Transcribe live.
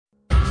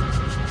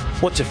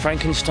What do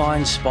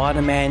Frankenstein,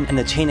 Spider-Man and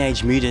the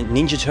Teenage Mutant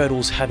Ninja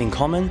Turtles have in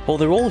common? Well,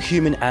 they're all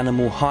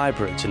human-animal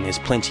hybrids, and there's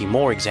plenty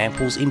more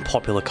examples in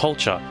popular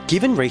culture.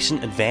 Given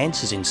recent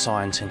advances in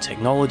science and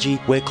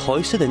technology, we're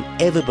closer than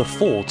ever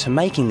before to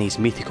making these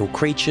mythical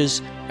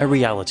creatures a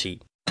reality.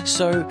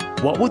 So,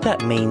 what would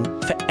that mean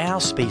for our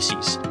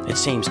species? It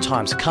seems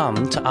time's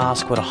come to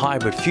ask what a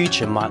hybrid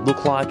future might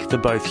look like for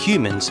both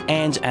humans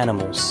and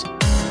animals.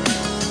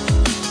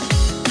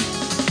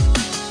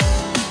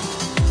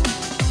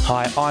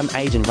 Hi, I'm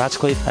Aidan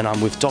Ratcliffe and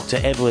I'm with Dr.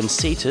 Evelyn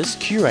Cetus,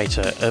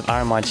 Curator of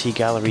RMIT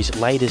Gallery's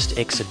latest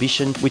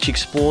exhibition, which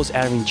explores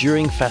our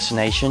enduring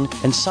fascination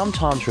and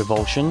sometimes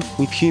revulsion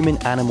with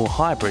human-animal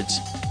hybrids.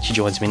 She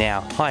joins me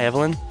now. Hi,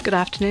 Evelyn. Good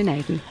afternoon,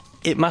 Aidan.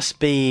 It must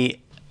be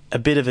a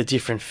bit of a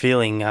different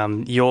feeling.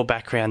 Your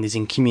background is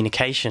in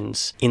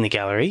communications in the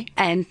gallery.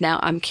 And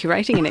now I'm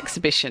curating an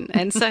exhibition.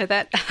 And so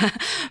that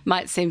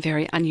might seem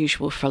very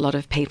unusual for a lot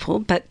of people.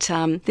 But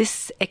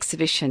this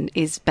exhibition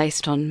is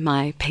based on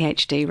my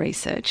PhD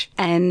research.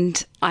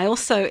 And I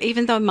also,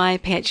 even though my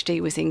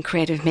PhD was in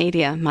creative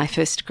media, my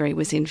first degree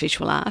was in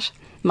visual art.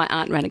 My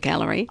aunt ran a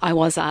gallery. I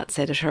was arts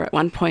editor at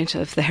one point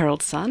of the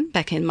Herald Sun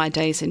back in my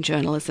days in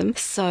journalism.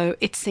 So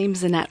it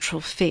seems a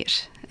natural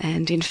fit.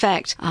 And in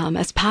fact,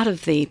 as part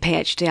of the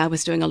PhD, I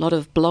was doing a lot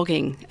of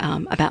blogging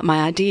about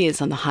my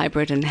ideas on the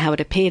hybrid and how it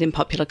appeared in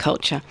popular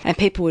culture. And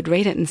people would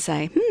read it and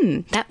say,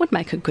 that would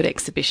make a good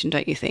exhibition,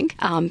 don't you think?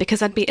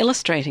 Because I'd be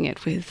illustrating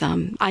it with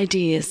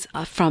ideas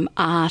from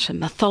art and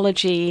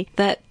mythology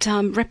that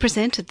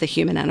represented the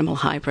human-animal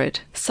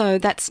hybrid. So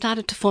that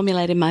started to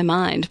formulate in my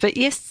mind. But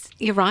yes,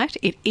 you're right,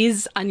 it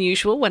is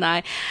unusual when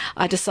I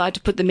decide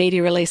to put the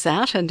media release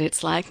out and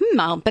it's like,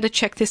 I'll better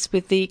check this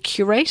with the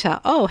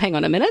curator. Oh, hang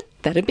on a minute.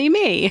 That'd be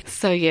me.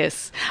 So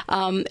yes,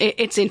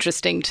 it's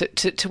interesting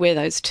to wear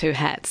those two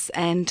hats.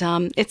 And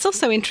it's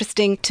also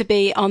interesting to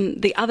be on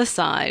the other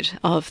side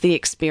of the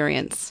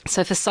experience.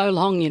 So for so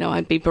long,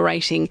 I'd be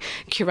berating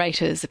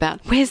curators about,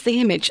 where's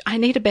the image? I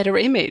need a better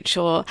image.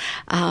 Or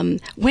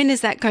when is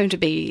that going to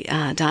be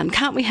done?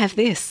 Can't we have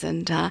this?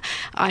 And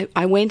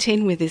I went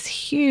in with this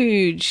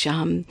huge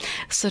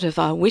sort of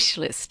a wish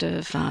list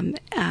of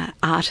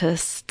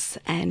artists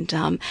and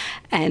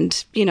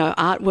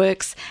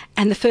artworks.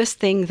 And the first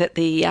thing that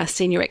the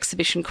senior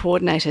exhibition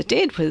coordinator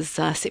did was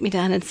sit me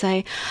down and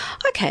say,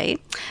 okay,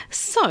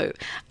 so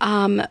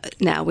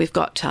now we've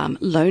got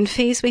loan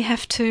fees we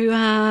have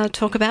to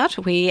talk about.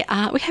 We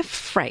have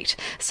freight.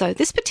 So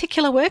this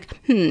particular work,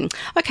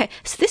 okay,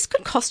 so this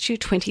could cost you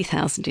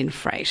 $20,000 in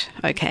freight.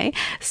 Okay,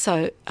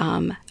 so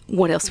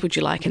what else would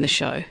you like in the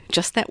show?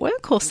 Just that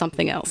work or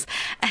something else?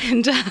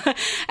 And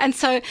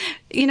so,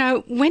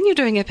 when you're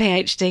doing a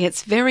PhD,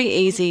 it's very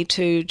easy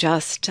to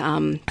just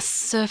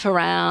surf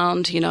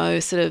around,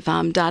 sort of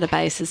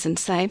databases and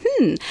say,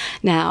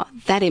 now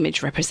that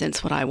image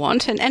represents what I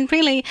want. And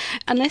really,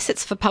 unless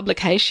it's for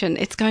publication,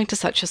 it's going to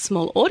such a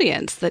small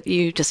audience that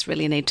you just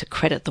really need to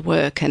credit the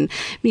work and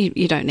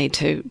you don't need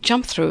to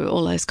jump through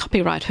all those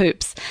copyright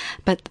hoops.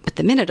 But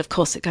the minute, of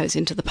course, it goes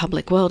into the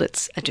public world,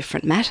 it's a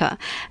different matter.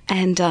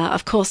 And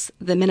of course,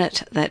 the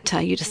minute that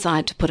you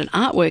decide to put an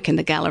artwork in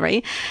the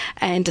gallery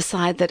and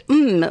decide that,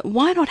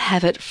 why not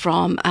have it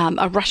from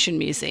a Russian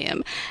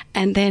museum?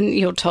 And then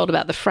you're told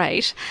about the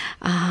freight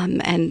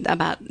and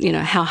about,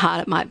 how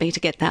hard it might be to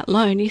get that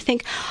loan. You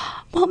think,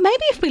 well,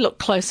 maybe if we look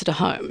closer to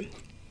home,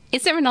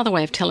 is there another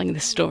way of telling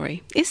this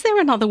story? Is there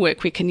another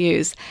work we can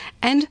use?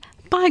 And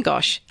by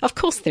gosh, of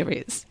course there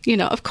is.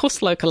 Of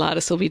course local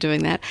artists will be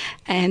doing that.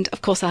 And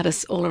of course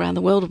artists all around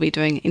the world will be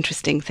doing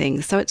interesting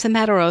things. So it's a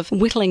matter of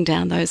whittling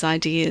down those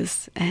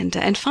ideas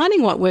and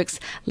finding what works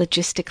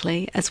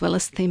logistically as well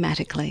as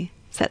thematically.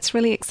 So that's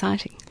really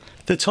exciting.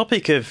 The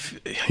topic of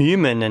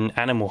human and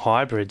animal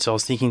hybrids, I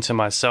was thinking to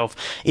myself,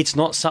 it's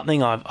not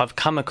something I've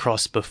come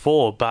across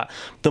before, but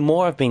the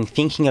more I've been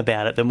thinking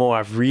about it, the more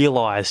I've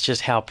realised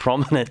just how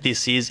prominent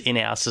this is in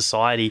our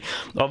society.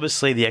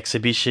 Obviously, the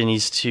exhibition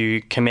is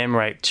to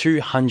commemorate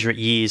 200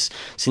 years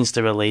since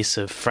the release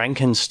of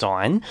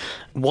Frankenstein.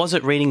 Was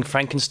it reading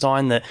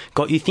Frankenstein that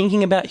got you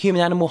thinking about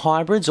human-animal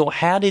hybrids, or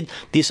how did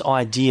this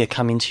idea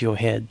come into your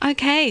head?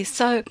 Okay,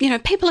 so,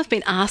 people have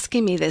been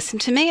asking me this,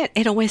 and to me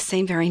it always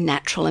seemed very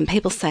natural, and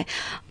people say,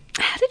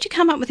 how did you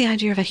come up with the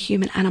idea of a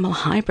human-animal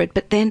hybrid?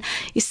 But then,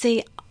 you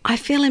see, I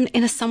feel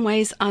in some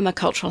ways I'm a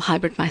cultural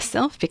hybrid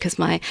myself because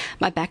my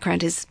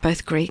background is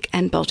both Greek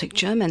and Baltic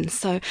German.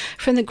 So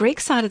from the Greek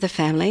side of the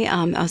family,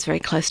 I was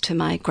very close to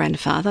my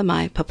grandfather,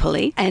 my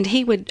papuli, and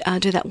he would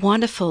do that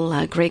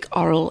wonderful Greek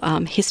oral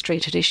history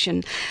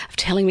tradition of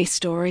telling me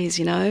stories,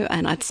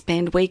 and I'd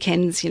spend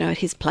weekends, at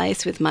his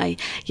place with my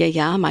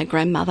yaya, my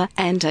grandmother,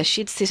 and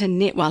she'd sit and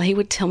knit while he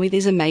would tell me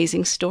these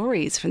amazing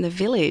stories from the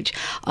village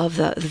of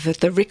the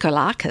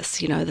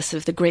Rhikolakis, the sort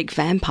of the Greek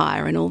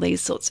vampire and all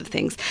these sorts of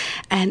things.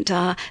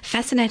 and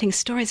fascinating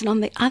stories. And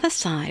on the other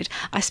side,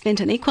 I spent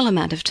an equal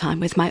amount of time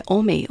with my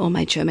Omi, or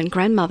my German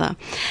grandmother,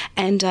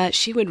 and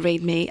she would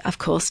read me, of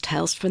course,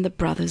 tales from the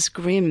Brothers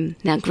Grimm.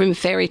 Now, Grimm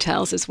fairy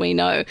tales, as we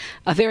know,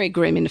 are very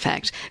grim, in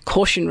fact,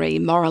 cautionary,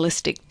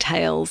 moralistic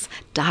tales,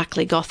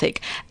 darkly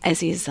gothic,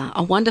 as is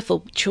a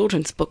wonderful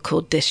children's book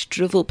called Der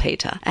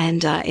Struwwelpeter.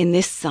 And in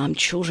this,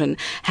 children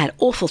had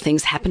awful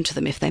things happen to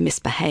them if they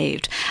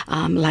misbehaved,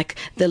 like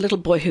the little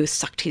boy who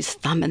sucked his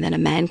thumb and then a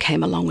man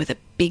came along with a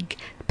big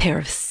pair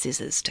of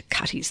scissors to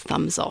cut his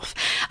thumbs off.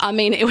 I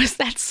mean, it was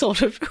that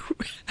sort of...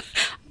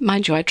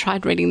 Mind you, I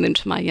tried reading them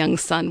to my young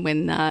son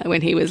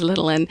when he was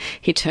little, and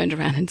he turned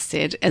around and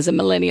said, as a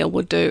millennial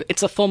would do,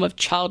 "It's a form of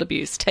child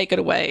abuse. Take it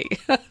away."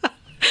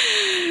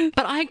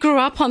 But I grew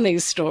up on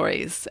these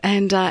stories,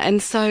 and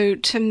so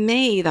to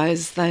me,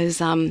 those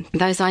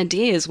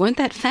ideas weren't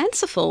that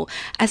fanciful.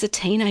 As a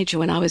teenager,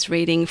 when I was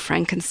reading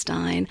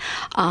Frankenstein,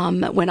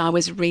 when I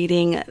was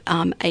reading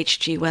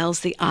H.G.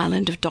 Wells' The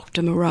Island of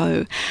Dr.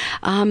 Moreau,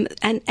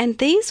 and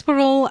these were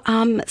all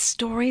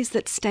stories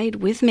that stayed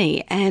with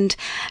me and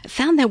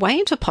found their way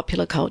into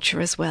popular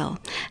culture as well.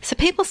 So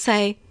people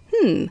say,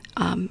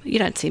 you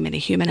don't see many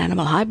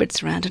human-animal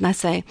hybrids around. And I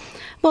say,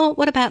 well,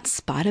 what about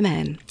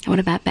Spider-Man? What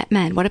about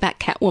Batman? What about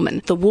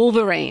Catwoman? The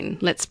Wolverine?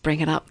 Let's bring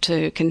it up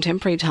to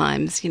contemporary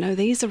times.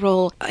 These are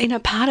all,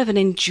 part of an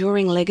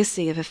enduring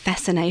legacy of a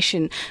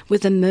fascination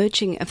with the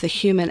merging of the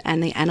human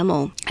and the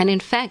animal. And in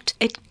fact,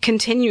 it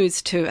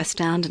continues to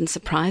astound and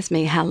surprise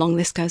me how long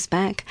this goes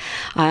back.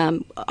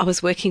 I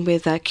was working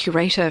with a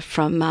curator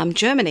from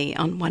Germany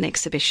on one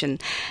exhibition.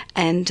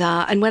 And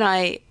when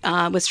I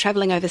was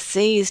travelling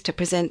overseas to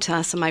present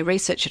some of my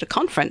research at a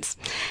conference,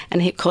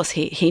 and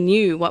he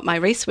knew what my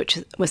research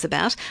was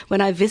about.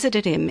 When I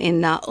visited him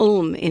in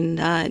Ulm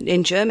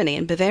in Germany,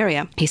 in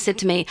Bavaria, he said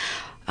to me,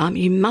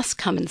 you must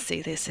come and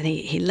see this. And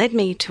he led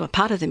me to a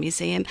part of the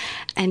museum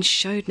and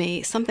showed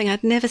me something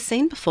I'd never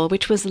seen before,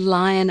 which was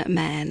Lion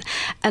Man.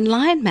 And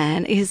Lion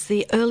Man is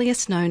the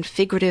earliest known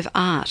figurative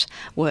art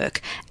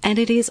work, and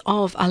it is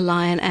of a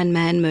lion and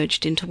man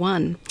merged into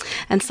one.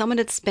 And someone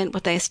had spent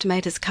what they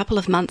estimate as a couple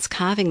of months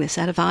carving this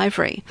out of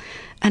ivory.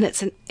 And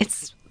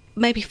it's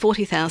maybe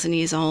 40,000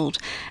 years old.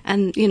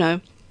 And,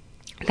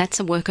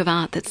 that's a work of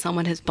art that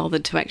someone has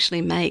bothered to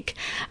actually make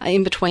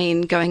in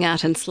between going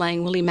out and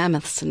slaying woolly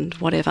mammoths and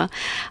whatever.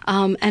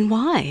 And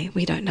why?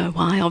 We don't know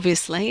why,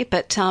 obviously,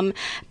 but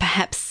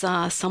perhaps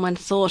someone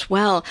thought,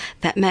 well,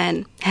 that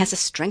man has the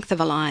strength of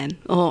a lion,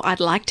 or I'd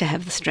like to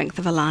have the strength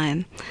of a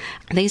lion.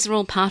 These are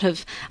all part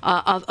of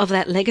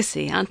that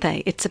legacy, aren't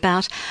they? It's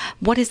about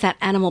what is that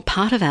animal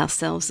part of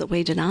ourselves that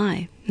we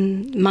deny.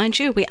 Mind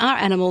you, we are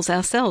animals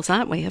ourselves,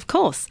 aren't we? Of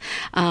course.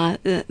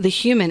 The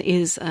human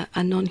is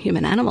a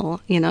non-human animal,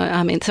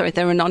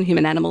 there are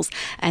non-human animals,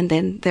 and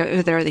then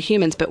there are the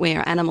humans, but we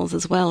are animals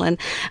as well. And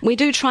we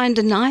do try and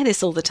deny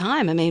this all the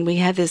time. I mean, we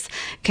have this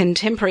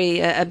contemporary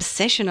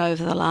obsession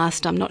over the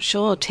last,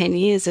 10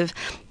 years of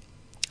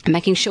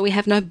making sure we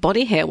have no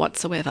body hair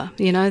whatsoever.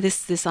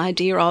 This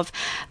idea of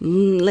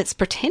let's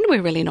pretend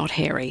we're really not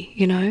hairy.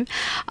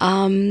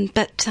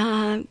 But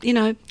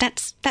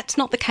that's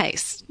not the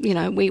case.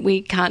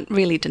 We can't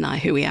really deny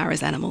who we are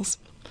as animals.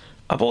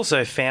 I've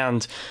also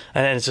found,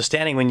 and it's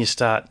astounding when you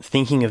start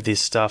thinking of this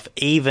stuff,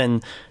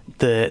 even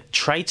the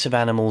traits of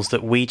animals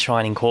that we try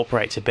and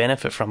incorporate to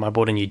benefit from. I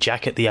bought a new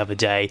jacket the other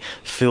day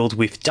filled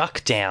with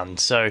duck down.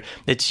 So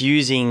it's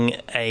using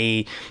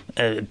a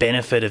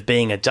benefit of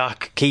being a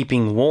duck,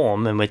 keeping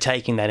warm, and we're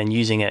taking that and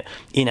using it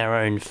in our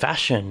own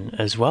fashion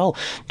as well.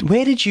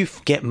 Where did you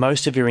get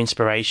most of your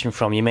inspiration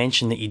from? You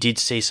mentioned that you did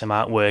see some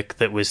artwork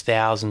that was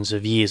thousands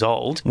of years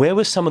old. Where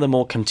was some of the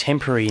more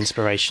contemporary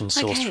inspiration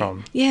sourced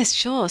from? Yes,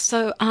 sure.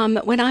 So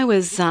when I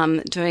was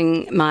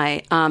doing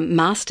my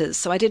master's,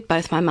 so I did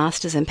both my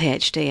master's and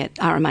PhD at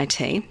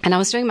RMIT, and I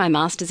was doing my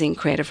master's in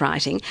creative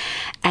writing,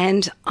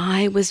 and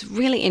I was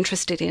really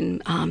interested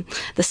in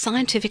the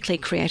scientifically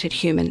created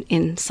human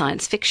in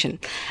science fiction.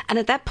 And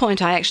at that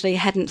point, I actually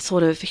hadn't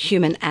thought of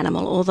human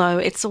animal, although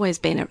it's always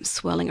been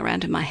swirling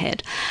around in my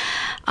head.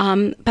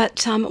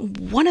 But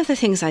one of the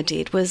things I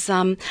did was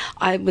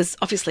I was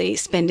obviously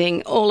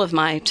spending all of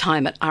my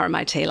time at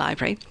RMIT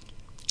Library.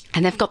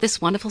 And they've got this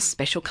wonderful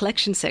special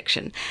collection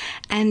section.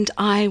 And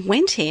I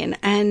went in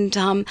and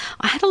I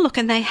had a look,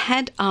 and they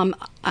had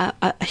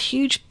a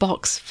huge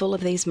box full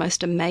of these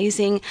most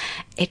amazing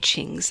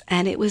etchings.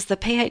 And it was the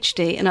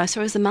it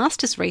was the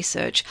master's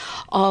research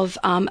of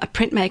a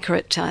printmaker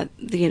at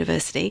the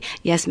university,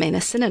 Yasmina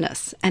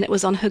Sinanis. And it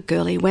was on her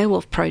Girly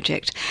Werewolf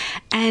project.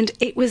 And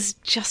it was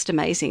just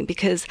amazing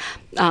because,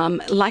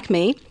 like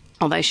me,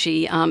 although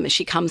she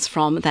comes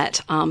from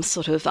that a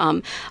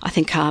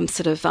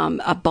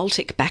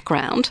Baltic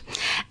background,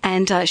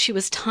 and she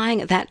was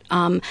tying that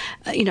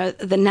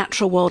the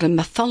natural world and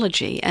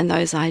mythology and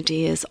those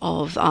ideas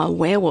of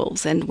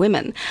werewolves and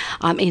women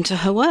into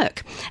her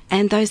work,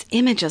 and those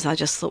images I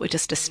just thought were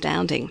just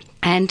astounding.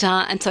 And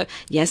so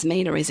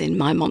Yasmina is in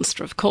my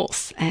monster, of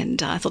course,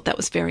 and I thought that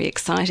was very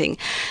exciting.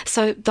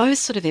 So those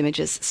sort of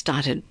images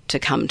started to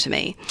come to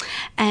me,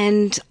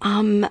 and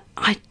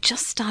I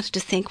just started to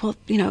think, well,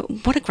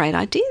 what a great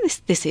idea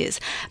this is.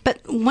 But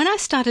when I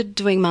started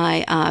doing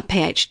my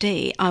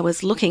PhD, I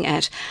was looking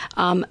at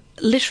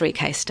literary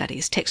case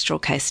studies, textual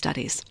case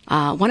studies.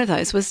 One of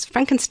those was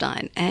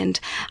Frankenstein. And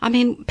I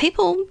mean,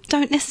 people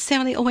don't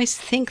necessarily always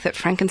think that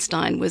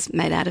Frankenstein was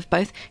made out of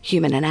both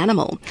human and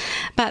animal.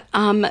 But,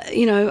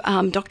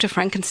 Dr.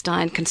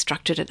 Frankenstein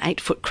constructed an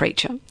 8-foot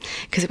creature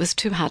because it was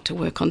too hard to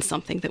work on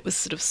something that was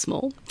sort of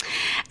small.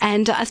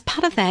 And as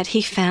part of that,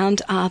 he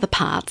found the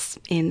parts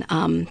in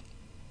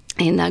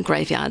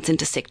graveyards, in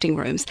dissecting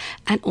rooms,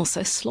 and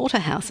also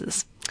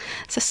slaughterhouses.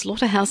 So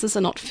slaughterhouses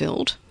are not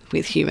filled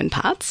with human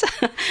parts,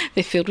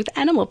 they're filled with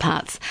animal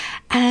parts.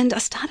 And I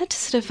started to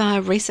sort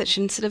of research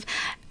and sort of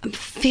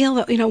feel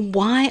that,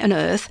 why on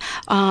earth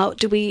were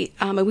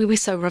we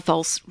so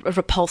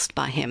repulsed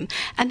by him?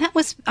 And that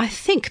was, I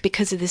think,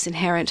 because of this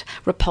inherent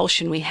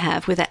repulsion we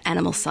have with that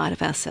animal side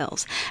of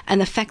ourselves,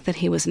 and the fact that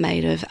he was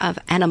made of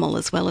animal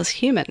as well as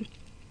human.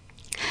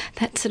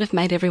 That sort of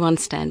made everyone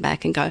stand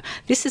back and go,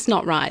 this is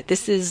not right.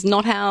 This is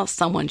not how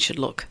someone should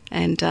look.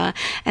 And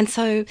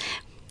so,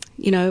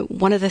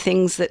 one of the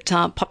things that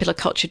popular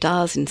culture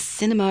does in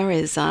cinema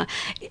is,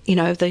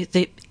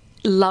 the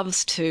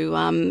loves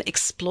to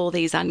explore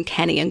these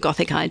uncanny and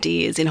gothic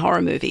ideas in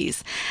horror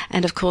movies.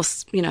 And of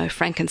course,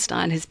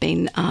 Frankenstein has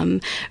been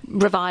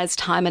revised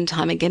time and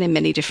time again in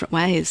many different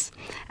ways,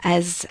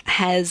 as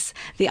has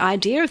the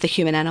idea of the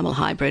human-animal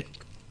hybrid.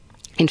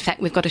 In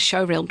fact, we've got a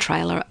showreel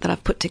trailer that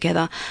I've put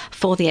together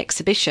for the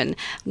exhibition,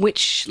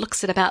 which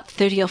looks at about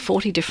 30 or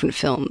 40 different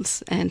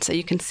films. And so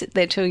you can sit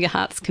there till your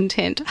heart's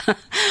content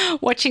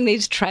watching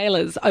these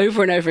trailers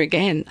over and over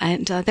again.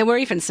 And there were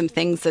even some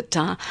things that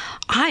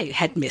I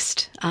had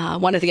missed.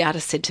 One of the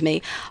artists said to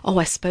me, "Oh,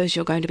 I suppose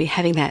you're going to be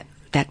having that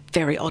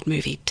very odd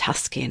movie,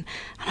 Tusk, in."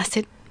 And I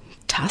said,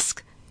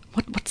 "Tusk?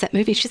 What's that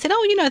movie?" She said,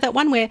 "Oh, that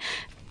one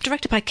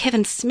directed by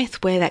Kevin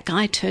Smith, where that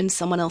guy turns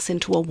someone else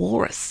into a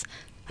walrus."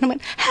 And I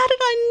went, how did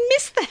I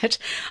miss that?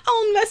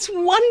 Oh, that's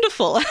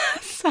wonderful.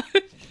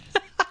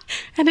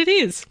 And it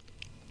is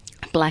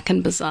black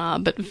and bizarre,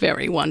 but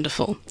very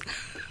wonderful.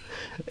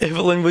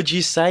 Evelyn, would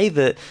you say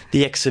that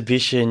the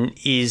exhibition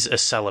is a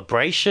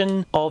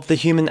celebration of the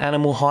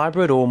human-animal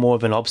hybrid or more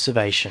of an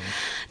observation?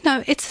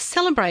 No, it's a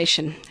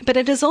celebration, but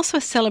it is also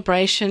a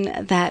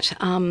celebration that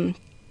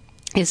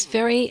is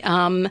very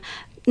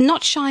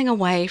not shying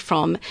away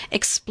from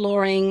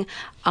exploring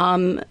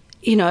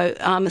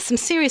some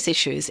serious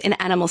issues in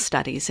animal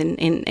studies,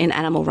 in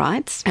animal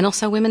rights, and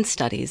also women's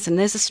studies. And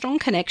there's a strong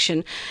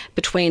connection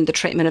between the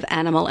treatment of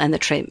animals and the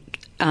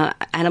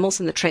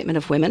treatment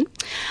of women,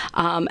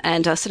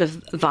 and sort of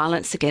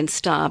violence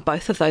against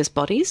both of those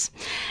bodies.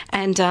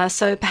 And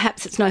so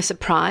perhaps it's no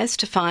surprise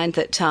to find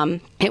that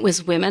it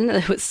was women,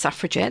 it was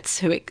suffragettes,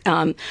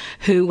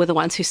 who were the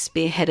ones who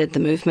spearheaded the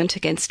movement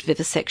against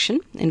vivisection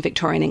in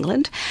Victorian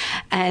England,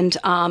 and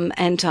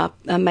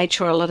made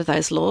sure a lot of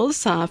those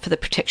laws for the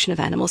protection of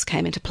animals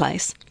came into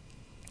place.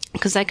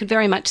 Because they could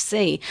very much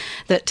see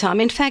that,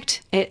 in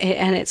fact,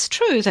 and it's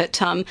true that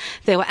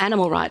there were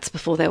animal rights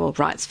before there were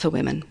rights for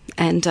women,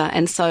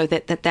 and so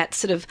that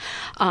sort of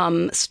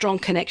strong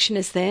connection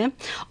is there.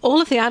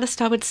 All of the artists,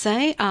 I would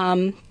say,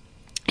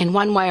 in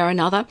one way or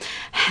another,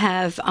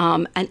 have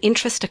an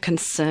interest, a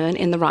concern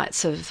in the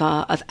rights of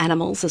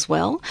animals as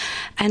well,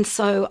 and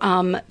so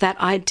that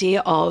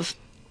idea of,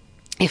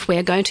 if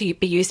we're going to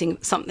be using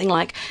something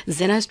like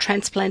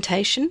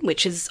xenotransplantation,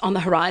 which is on the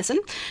horizon,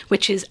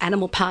 which is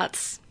animal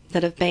parts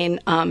that have been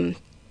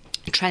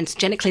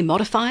transgenically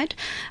modified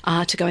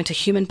to go into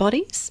human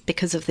bodies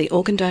because of the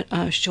organ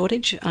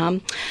shortage,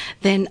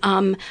 then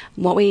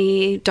what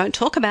we don't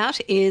talk about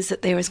is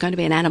that there is going to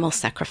be an animal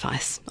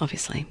sacrifice,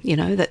 obviously,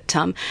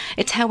 that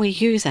it's how we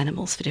use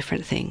animals for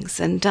different things.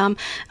 And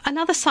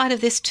another side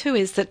of this too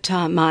is that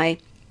my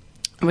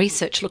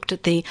research looked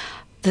at the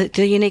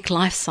unique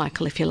life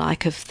cycle, if you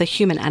like, of the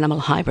human-animal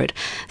hybrid.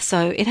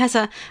 So it has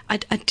a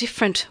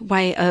different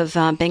way of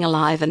being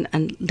alive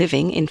and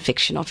living in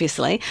fiction,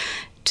 obviously,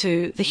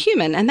 to the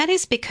human. And that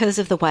is because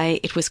of the way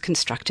it was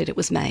constructed, it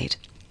was made.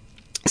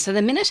 So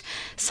the minute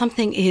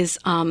something is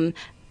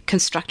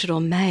constructed or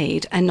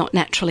made and not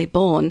naturally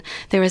born,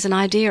 there is an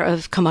idea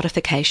of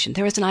commodification.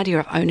 There is an idea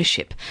of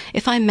ownership.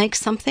 If I make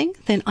something,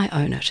 then I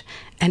own it.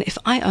 And if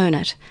I own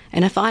it,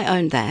 and if I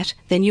own that,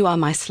 then you are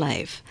my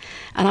slave.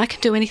 And I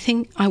can do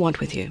anything I want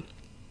with you.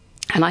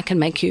 And I can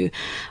make you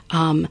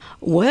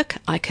work,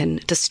 I can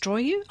destroy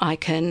you, I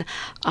can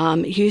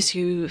use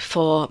you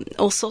for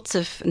all sorts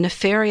of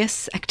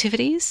nefarious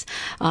activities,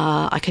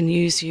 I can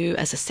use you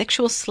as a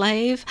sexual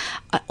slave,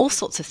 all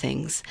sorts of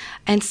things.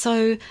 And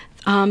so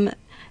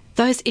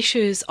those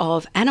issues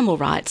of animal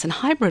rights and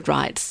hybrid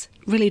rights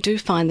really do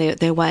find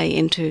their way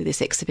into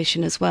this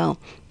exhibition as well.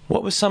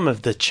 What were some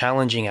of the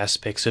challenging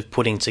aspects of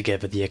putting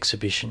together the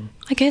exhibition?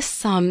 I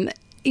guess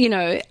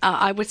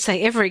I would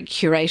say every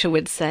curator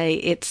would say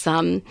it's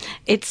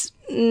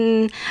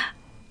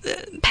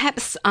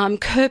perhaps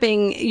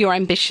curbing your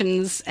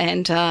ambitions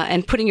and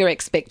putting your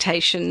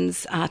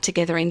expectations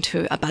together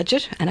into a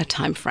budget and a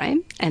time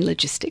frame and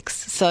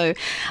logistics. So,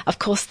 of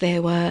course,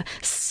 there were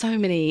so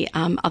many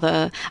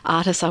other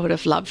artists I would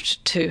have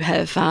loved to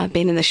have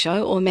been in the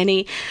show, or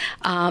many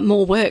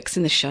more works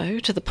in the show,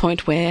 to the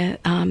point where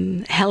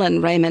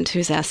Helen Raymond,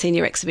 who's our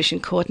senior exhibition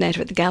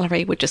coordinator at the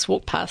gallery, would just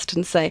walk past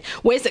and say,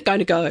 "Where's it going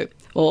to go?"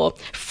 Or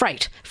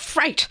 "Freight,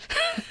 freight,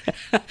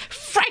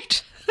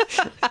 freight."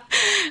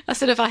 I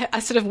sort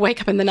of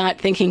wake up in the night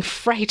thinking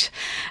freight,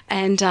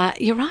 and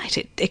you're right.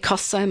 It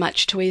costs so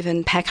much to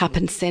even pack up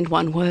and send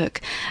one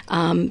work,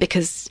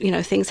 because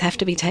things have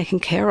to be taken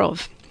care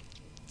of.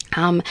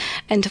 And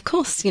of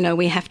course,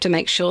 we have to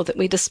make sure that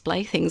we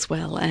display things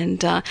well.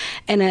 And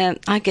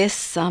I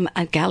guess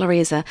a gallery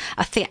is a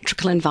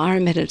theatrical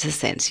environment in a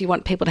sense. You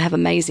want people to have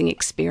amazing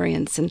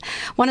experience. And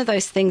one of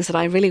those things that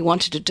I really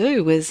wanted to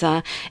do was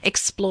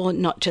explore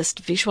not just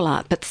visual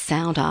art, but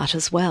sound art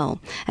as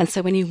well. And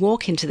so when you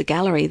walk into the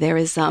gallery, there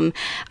is a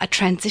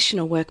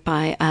transitional work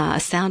by a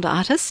sound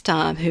artist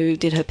who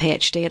did her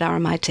PhD at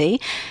RMIT,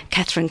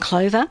 Catherine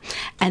Clover.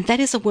 And that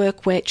is a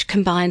work which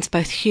combines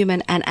both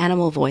human and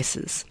animal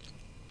voices.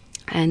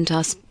 And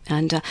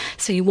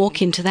so you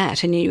walk into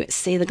that and you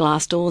see the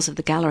glass doors of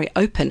the gallery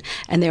open,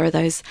 and there are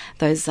those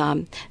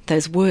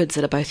words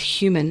that are both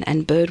human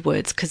and bird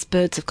words, because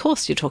birds, of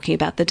course, you're talking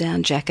about the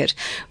down jacket,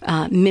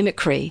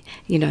 mimicry.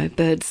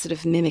 Birds sort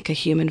of mimic a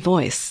human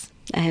voice.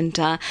 And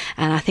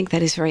I think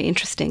that is very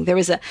interesting. There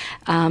is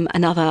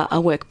another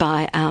work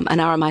by an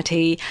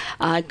RMIT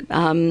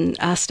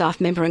staff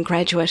member and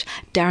graduate,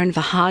 Darren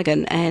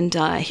Verhagen, and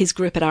his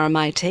group at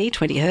RMIT,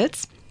 20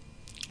 Hertz.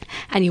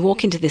 And you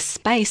walk into this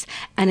space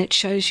and it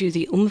shows you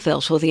the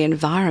Umwelt, or the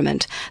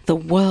environment, the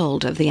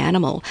world of the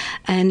animal.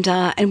 And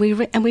we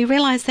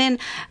realise then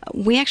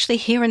we actually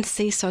hear and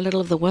see so little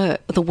of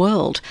the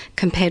world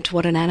compared to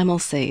what an animal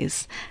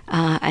sees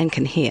and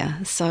can hear.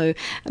 So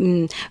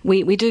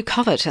we do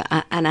covet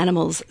an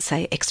animal's,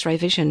 say, X-ray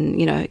vision,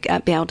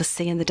 be able to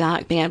see in the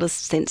dark, being able to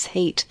sense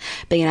heat,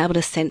 being able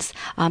to sense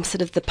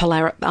sort of the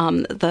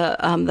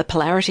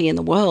polarity in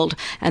the world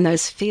and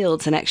those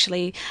fields. And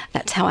actually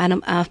that's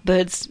how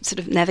birds sort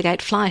of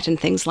navigate flight and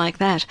things like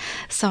that.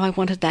 So I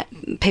wanted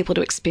people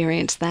to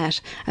experience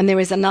that. And there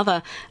is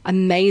another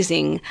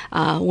amazing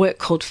work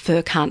called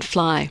Fur Can't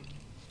Fly.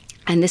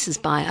 And this is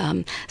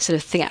by sort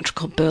of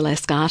theatrical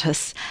burlesque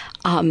artist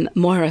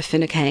Moira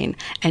Finucane,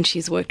 and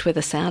she's worked with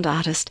a sound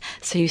artist.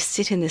 So you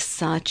sit in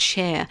this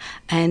chair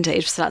and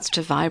it starts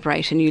to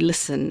vibrate and you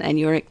listen and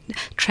you're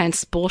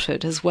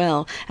transported as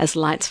well as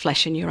lights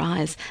flash in your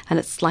eyes. And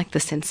it's like the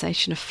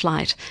sensation of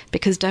flight,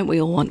 because don't we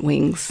all want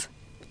wings?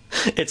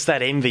 It's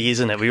that envy,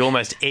 isn't it? We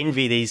almost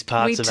envy these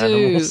parts of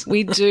animals.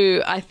 We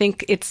do. I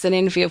think it's an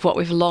envy of what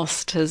we've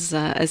lost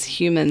as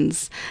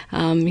humans.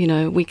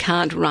 We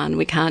can't run,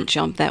 we can't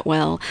jump that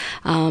well,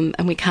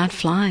 and we can't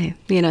fly.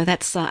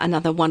 That's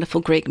another wonderful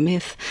Greek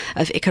myth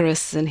of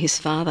Icarus and his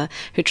father,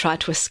 who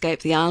tried to escape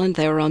the island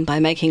they were on by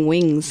making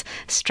wings,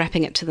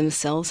 strapping it to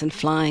themselves and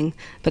flying.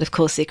 But of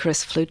course,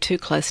 Icarus flew too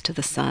close to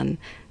the sun,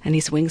 and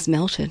his wings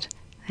melted,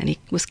 and he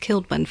was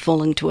killed when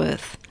falling to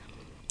earth.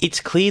 It's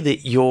clear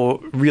that you're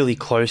really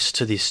close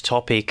to this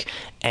topic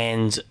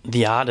and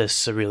the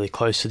artists are really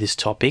close to this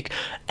topic.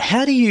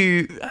 How do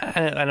you,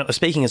 and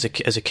speaking as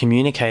a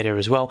communicator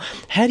as well,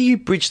 how do you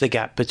bridge the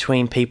gap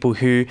between people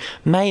who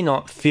may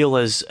not feel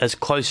as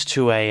close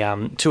to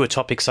a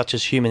topic such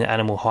as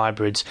human-animal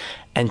hybrids,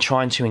 and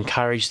trying to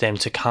encourage them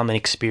to come and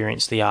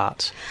experience the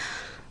arts?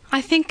 I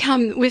think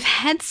we've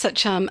had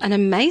such an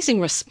amazing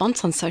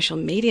response on social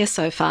media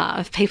so far,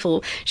 of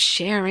people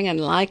sharing and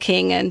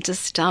liking and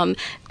just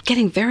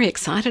getting very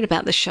excited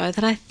about the show,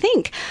 that I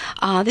think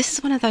this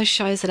is one of those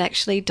shows that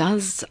actually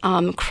does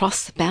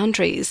cross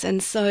boundaries.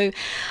 And so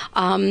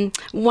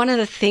one of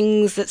the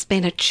things that's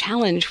been a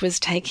challenge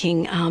was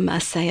taking, a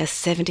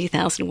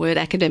 70,000 word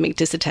academic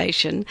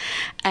dissertation,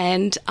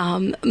 and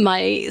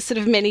my sort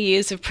of many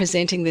years of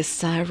presenting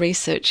this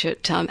research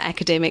at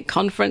academic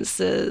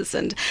conferences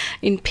and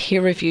in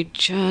peer-reviewed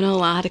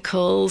journal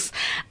articles,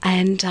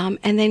 and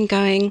then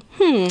going,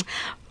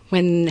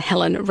 when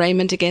Helen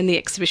Raymond, again the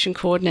exhibition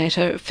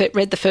coordinator,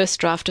 read the first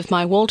draft of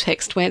my wall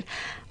text, went,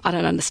 "I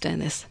don't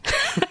understand this."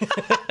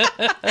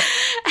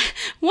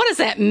 What does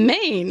that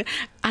mean?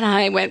 And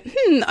I went,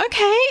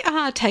 okay,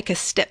 take a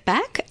step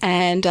back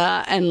and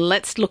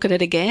let's look at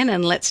it again,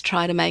 and let's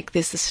try to make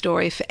this a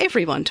story for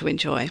everyone to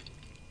enjoy.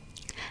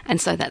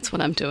 And so that's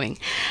what I'm doing.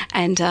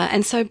 And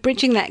so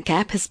bridging that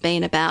gap has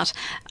been about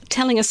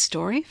telling a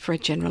story for a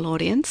general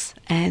audience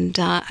and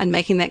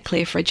making that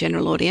clear for a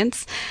general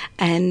audience.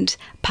 And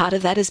part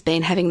of that has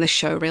been having the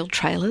showreel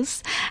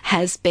trailers,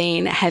 has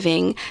been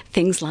having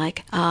things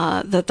like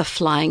the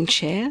flying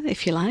chair,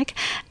 if you like,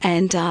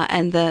 and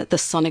the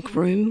sonic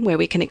room where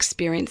we can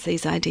experience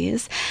these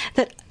ideas.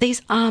 That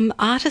these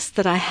artists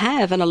that I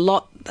have, and a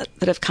lot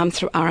that have come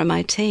through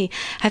RMIT,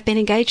 have been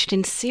engaged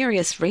in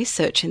serious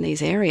research in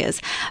these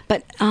areas.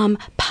 But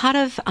part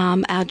of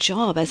our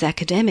job as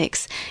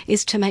academics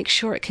is to make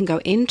sure it can go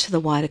into the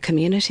wider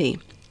community.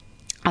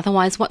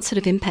 Otherwise, what sort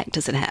of impact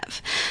does it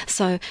have?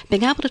 So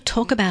being able to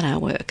talk about our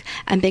work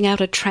and being able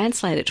to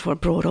translate it to a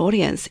broad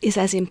audience is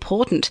as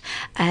important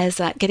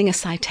as getting a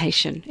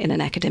citation in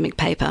an academic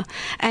paper.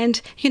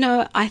 And,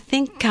 I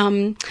think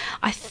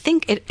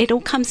it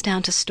all comes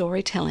down to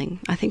storytelling.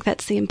 I think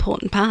that's the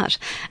important part.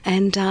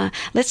 And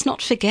let's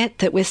not forget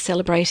that we're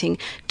celebrating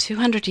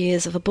 200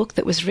 years of a book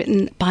that was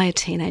written by a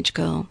teenage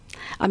girl.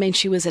 I mean,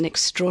 she was an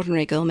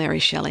extraordinary girl, Mary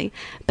Shelley,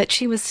 but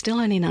she was still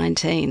only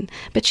 19.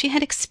 But she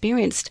had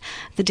experienced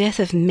the death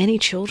of many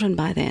children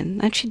by then.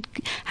 And she'd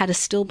had a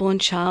stillborn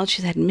child,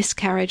 she'd had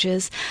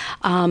miscarriages,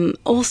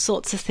 all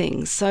sorts of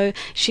things. So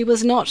she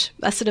was not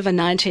a sort of a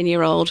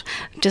 19-year-old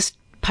just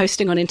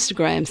posting on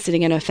Instagram,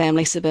 sitting in her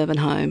family suburban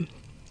home.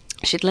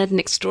 She'd led an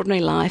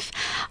extraordinary life,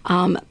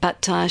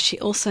 but she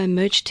also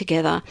merged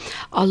together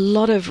a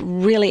lot of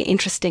really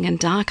interesting and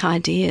dark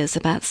ideas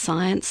about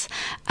science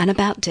and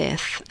about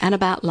death and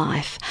about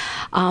life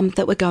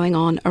that were going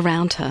on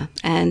around her.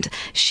 And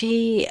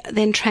she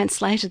then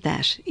translated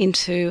that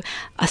into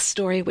a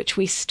story which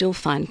we still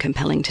find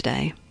compelling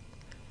today.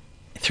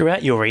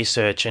 Throughout your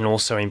research and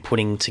also in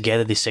putting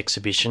together this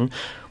exhibition,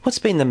 what's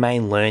been the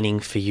main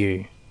learning for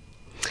you?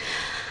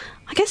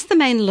 I guess the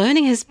main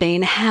learning has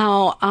been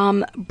how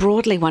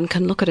broadly one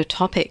can look at a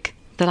topic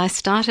that I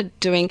started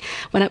doing.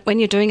 When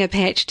you're doing a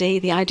PhD,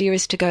 the idea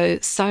is to go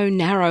so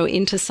narrow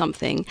into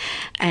something,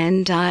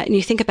 and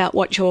you think about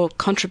what your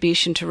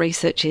contribution to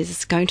research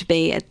is going to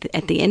be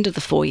at the end of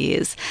the 4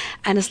 years.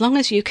 And as long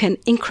as you can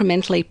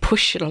incrementally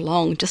push it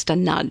along, just a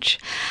nudge,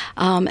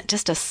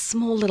 just a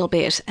small little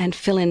bit, and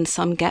fill in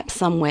some gap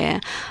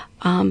somewhere,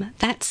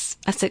 that's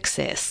a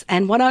success.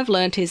 And what I've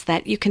learned is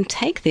that you can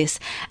take this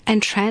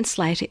and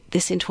translate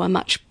this into a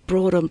much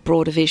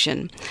broader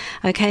vision.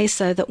 Okay,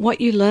 so that what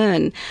you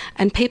learn,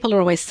 and people are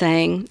always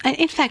saying,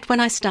 in fact, when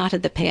I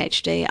started the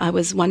PhD, I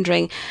was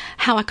wondering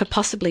how I could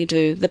possibly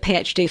do the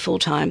PhD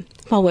full-time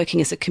while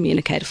working as a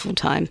communicator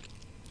full-time.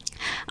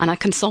 And I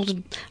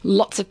consulted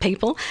lots of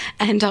people,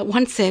 and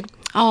one said,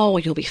 "Oh,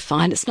 you'll be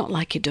fine. It's not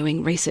like you're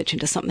doing research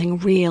into something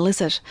real, is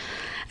it?"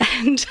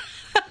 And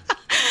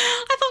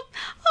I thought,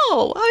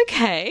 oh,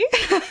 okay.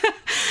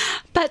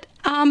 But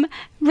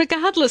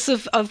regardless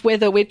of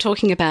whether we're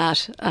talking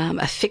about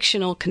a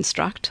fictional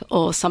construct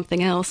or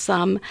something else,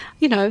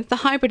 the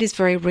hybrid is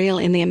very real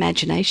in the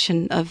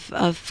imagination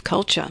of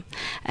culture.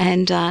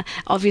 And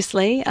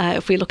obviously,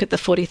 if we look at the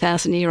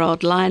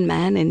 40,000-year-old Lion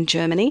Man in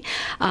Germany,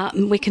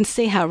 we can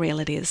see how real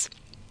it is.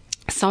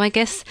 So I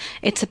guess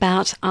it's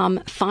about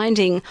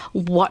finding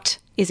what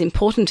is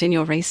important in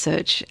your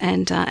research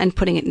and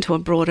putting it into a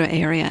broader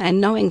area and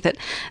knowing that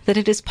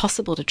it is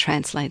possible to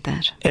translate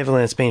that.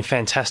 Evelyn, it's been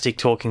fantastic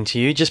talking to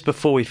you. Just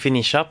before we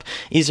finish up,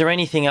 is there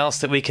anything else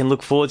that we can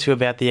look forward to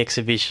about the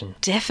exhibition?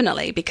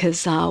 Definitely,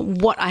 because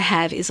what I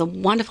have is a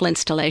wonderful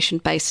installation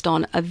based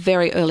on a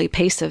very early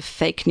piece of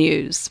fake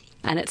news.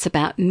 And it's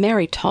about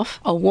Mary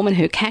Toff, a woman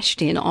who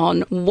cashed in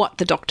on what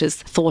the doctors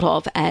thought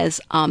of as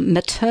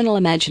maternal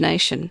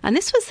imagination. And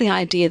this was the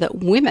idea that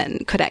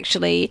women could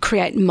actually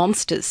create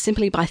monsters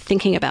simply by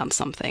thinking about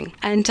something.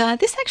 And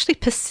this actually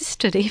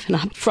persisted even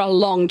up for a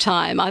long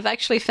time. I've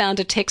actually found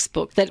a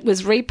textbook that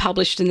was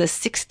republished in the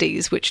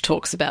 60s which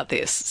talks about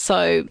this.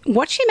 So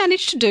what she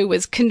managed to do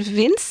was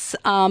convince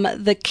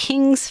the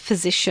king's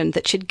physician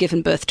that she'd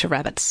given birth to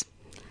rabbits.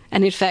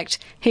 And in fact,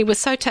 he was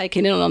so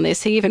taken in on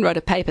this, he even wrote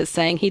a paper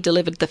saying he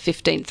delivered the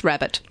 15th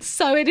rabbit.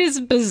 So it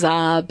is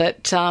bizarre,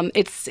 but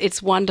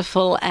it's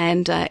wonderful,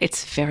 and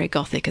it's very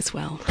gothic as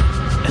well.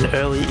 An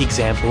early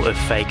example of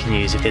fake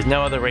news. If there's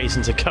no other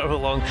reason to go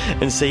along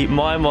and see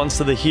My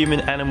Monster, the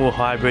Human-Animal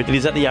Hybrid, it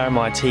is at the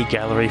RMIT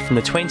Gallery from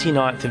the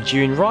 29th of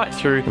June right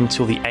through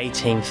until the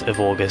 18th of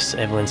August.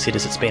 Evelyn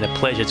Sidders, it's been a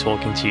pleasure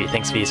talking to you.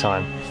 Thanks for your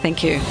time.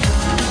 Thank you.